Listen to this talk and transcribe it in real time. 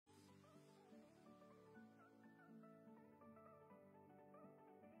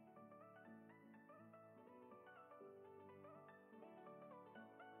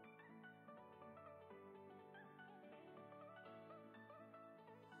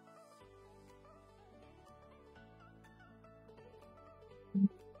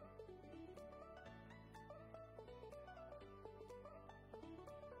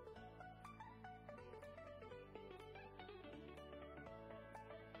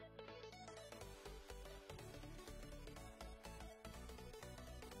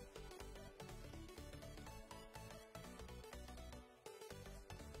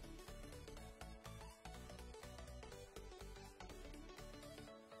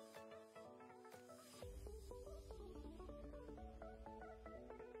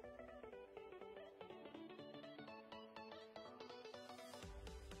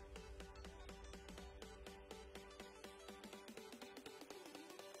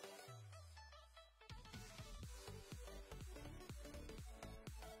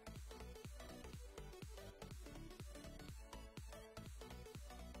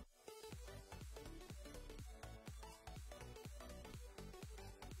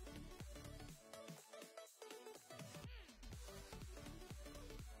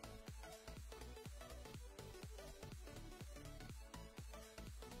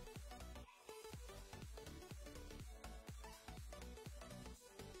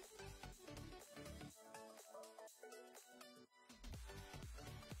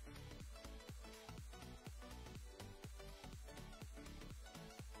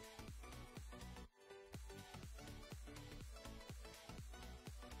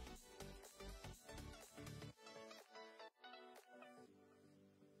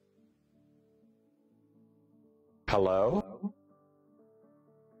Hello?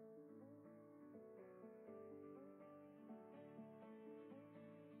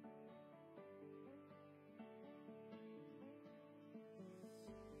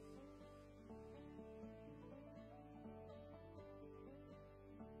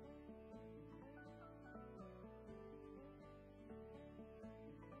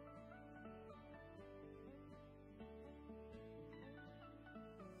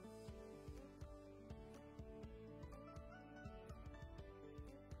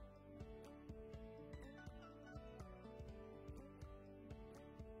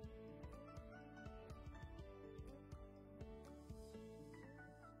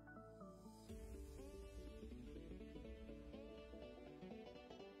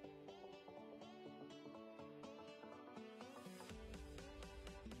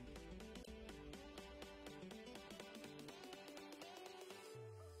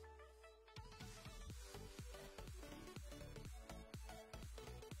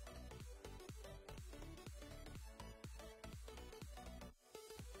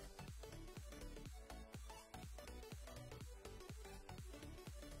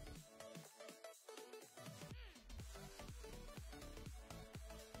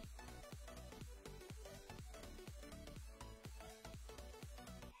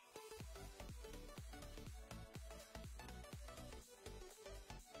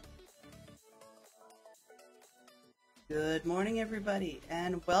 Good morning, everybody,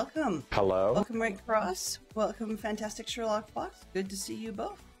 and welcome. Hello? Welcome, Red Cross. Welcome, Fantastic Sherlock Fox. Good to see you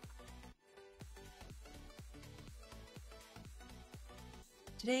both.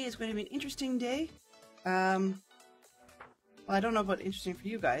 Today is going to be an interesting day. Well, I don't know about interesting for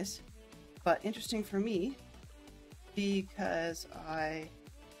you guys, but interesting for me because I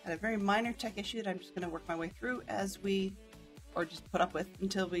had a very minor tech issue that I'm just going to work my way through or just put up with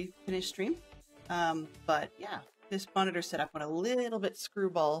until we finish stream. But yeah. This monitor setup went a little bit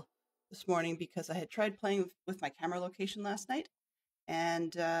screwball this morning because I had tried playing with my camera location last night,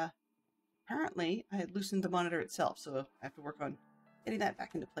 and apparently I had loosened the monitor itself, so I have to work on getting that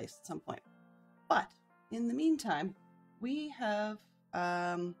back into place at some point. But in the meantime, we have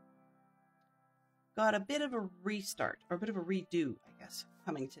got a bit of a restart, or a bit of a redo, I guess,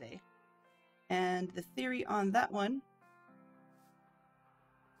 coming today. And the theory on that one...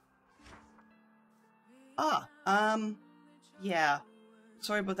 yeah.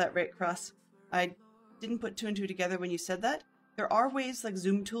 Sorry about that, Red Cross. I didn't put two and two together when you said that. There are ways like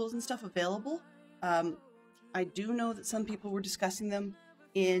Zoom tools and stuff available. I do know that some people were discussing them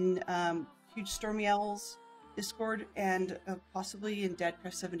in Huge Stormy Owl's Discord and possibly in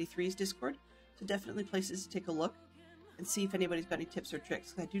DadCraft73's Discord. So definitely places to take a look and see if anybody's got any tips or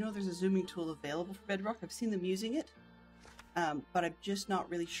tricks. I do know there's a zooming tool available for Bedrock. I've seen them using it, but I'm just not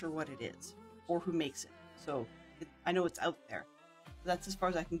really sure what it is or who makes it. So I know it's out there. That's as far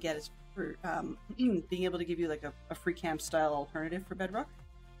as I can get as for being able to give you like a free cam style alternative for Bedrock.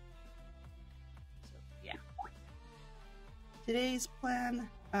 So yeah. Today's plan,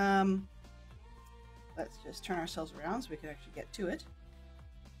 let's just turn ourselves around so we can actually get to it.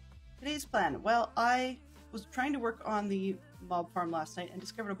 Today's plan, well, I was trying to work on the mob farm last night and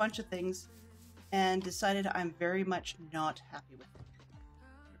discovered a bunch of things and decided I'm very much not happy with it.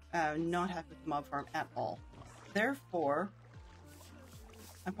 Not happy with the mob farm at all. Therefore,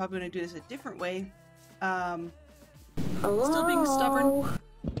 I'm probably going to do this a different way. Hello? Still being stubborn.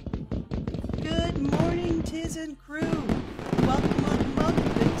 Good morning, Tiz and crew. Welcome, welcome, welcome.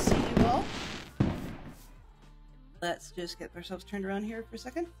 Good to see you all. Let's just get ourselves turned around here for a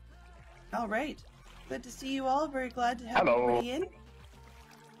second. All right. Good to see you all. Very glad to have everybody in.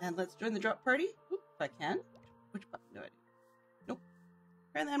 And let's join the drop party. Oop, if I can. Which button do I do? Nope.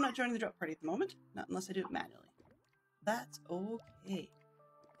 Apparently I'm not joining the drop party at the moment. Not unless I do it manually. That's okay.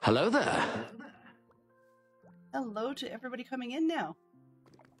 Hello there. Hello to everybody coming in now.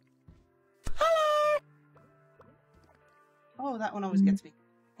 Hello. Oh, that one always gets me.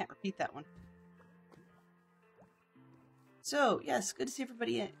 Can't repeat that one. So, yes, good to see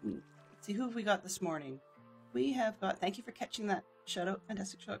everybody in. Let's see who have we got this morning. We have got, thank you for catching that shout out,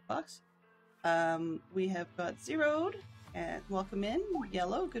 Fantastic Sherlock Fox. We have got Zeroed, and welcome in.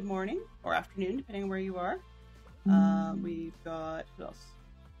 Yellow, good morning, or afternoon, depending on where you are. We've got, who else?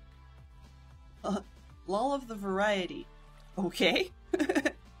 Lull of the Variety. Okay.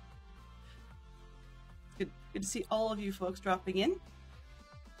 Good to see all of you folks dropping in.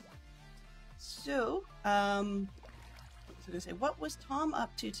 So, what was I going to say? What was Tom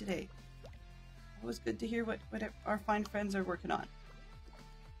up to today? It was good to hear what our fine friends are working on.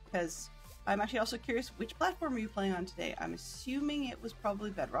 Because I'm actually also curious, which platform are you playing on today? I'm assuming it was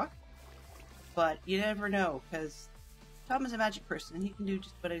probably Bedrock. but you never know, because Tom is a magic person and he can do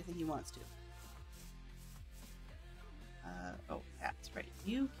just about anything he wants to. Oh, cats, right.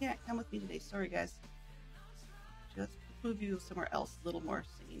 You can't come with me today. Sorry, guys. Let's move you somewhere else, a little more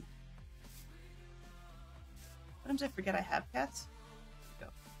sane. Sometimes I forget I have cats. There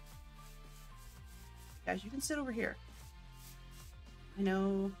we go. Guys, you can sit over here. I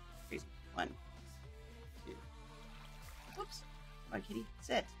know. Crazy. 1, 2. Whoops. Come on, kitty.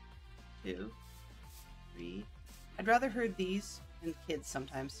 Sit. 2, 3. I'd rather herd these than kids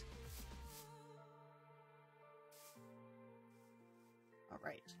sometimes.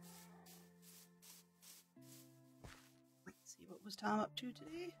 Alright. Let's see, what was Tom up to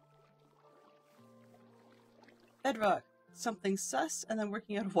today? Bedrock. Something sus, and then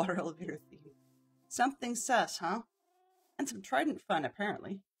working out a water elevator theme. Something sus, huh? And some Trident fun,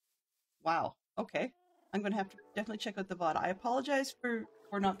 apparently. Wow. Okay. I'm going to have to definitely check out the VOD. I apologize for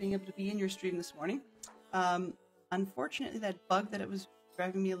not being able to be in your stream this morning. Unfortunately, that bug that it was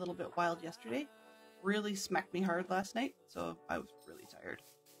driving me a little bit wild yesterday really smacked me hard last night, so I was really tired.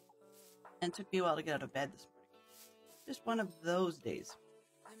 And it took me a while to get out of bed this morning. Just one of those days.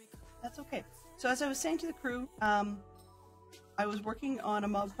 That's okay. So as I was saying to the crew, I was working on a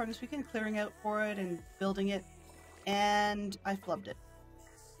mob farm this weekend, clearing out for it and building it, and I flubbed it.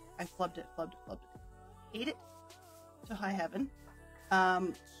 I flubbed it. Ate it to high heaven.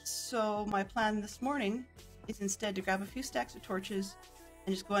 So my plan this morning is instead to grab a few stacks of torches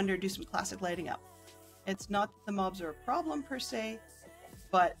and just go under and do some classic lighting up. It's not that the mobs are a problem per se,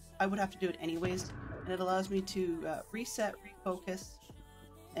 but I would have to do it anyways, and it allows me to reset, refocus,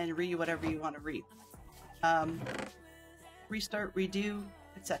 and whatever you want to restart, redo,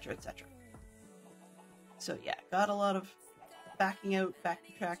 etc., etc. So yeah, got a lot of backing out,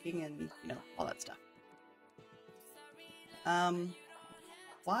 backtracking, and all that stuff.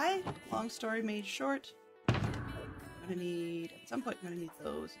 Why? Long story made short. I'm gonna need, at some point I'm gonna need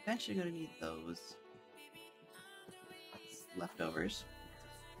those. Eventually I'm gonna need those. That's leftovers.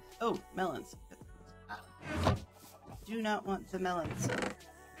 Oh, melons. Do not want the melons.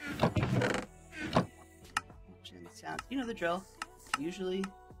 Sounds. You know the drill. Usually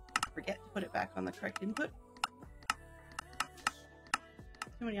forget to put it back on the correct input.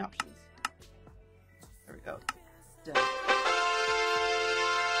 Too many options. There we go. Done.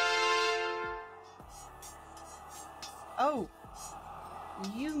 Oh,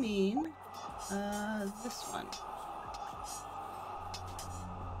 you mean this one.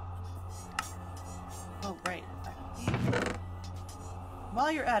 Oh, right.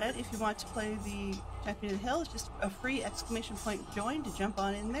 While you're at it, if you want to play the Champion of the Hill, it's just a free exclamation point join to jump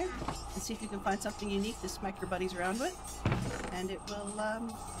on in there and see if you can find something unique to smack your buddies around with, and it will let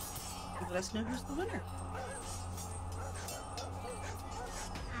us know who's the winner.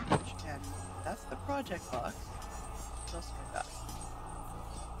 And that's the project box. What else have I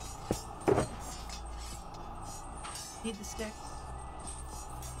got? Need the sticks.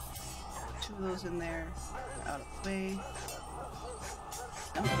 Put 2 of those in there. They're out of the way.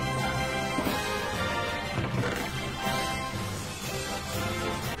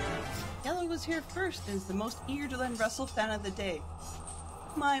 Yellow was here first and is the most eager to learn Russell fan of the day.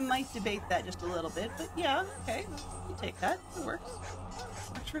 I might debate that just a little bit, but yeah, okay, you take that. It works.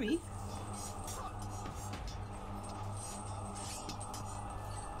 Works for me.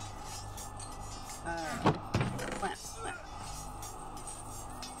 Plants.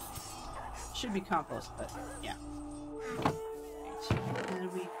 Should be compost, but yeah.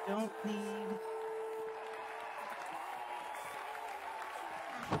 And we don't need...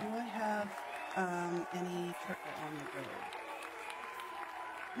 Do I have any charcoal on the road?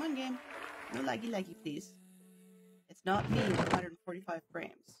 Come on, game. No laggy, please. It's not me, 145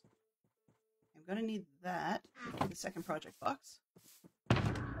 frames. I'm gonna need that for the second project box. My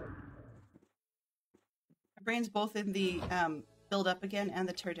brain's both in the build up again and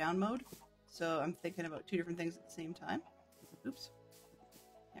the tear down mode, so I'm thinking about 2 different things at the same time. Oops.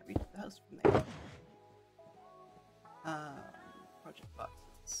 Can't reach the house from there. Project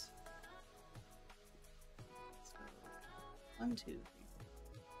boxes. Let's go. 1, 2, 3.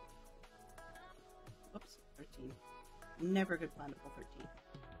 Whoops, 13. Never a good plan to pull 13.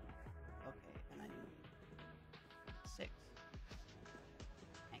 Okay, and I need 6.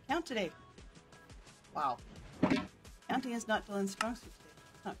 Can't count today. Wow. Counting is not Dylan's strong suit today.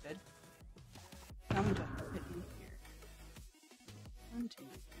 It's not good. How many do I have to put in here? 1, 2,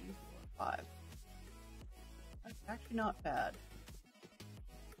 3, 4, 5. That's actually not bad.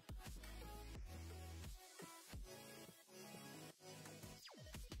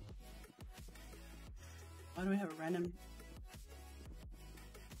 Why do we have a random...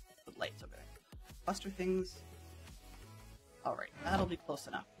 The lights over there. cluster things. Alright, that'll be close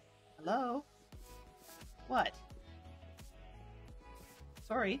enough. Hello? What?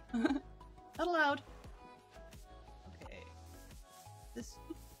 Sorry. Not allowed. Okay. Is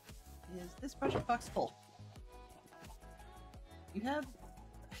this project box full? You have...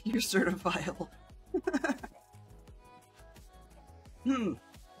 You're certifiable. The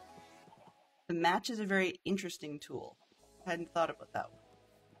match is a very interesting tool. Hadn't thought about that one.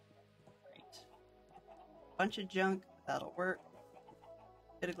 Right. Bunch of junk, that'll work.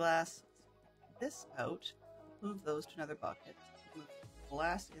 Bit of glass. This out. Move those to another bucket. Move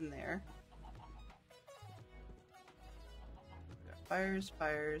glass in there. We've got fires,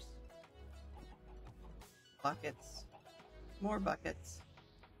 fires. Buckets. More buckets.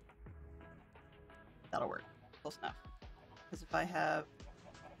 That'll work. Close enough. Because if I have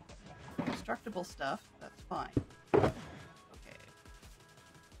destructible stuff, that's fine. Okay.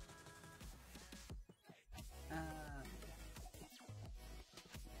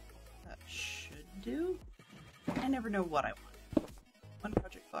 That should do. I never know what I want. One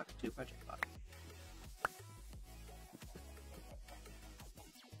project box, two project box.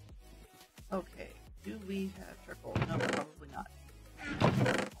 Okay. Do we have charcoal? No, probably not.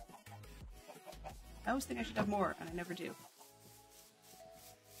 I always think I should have more, and I never do.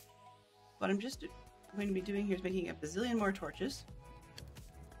 What I'm just going to be doing here is making a bazillion more torches.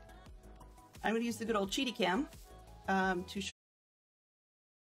 I'm going to use the good old cheaty cam to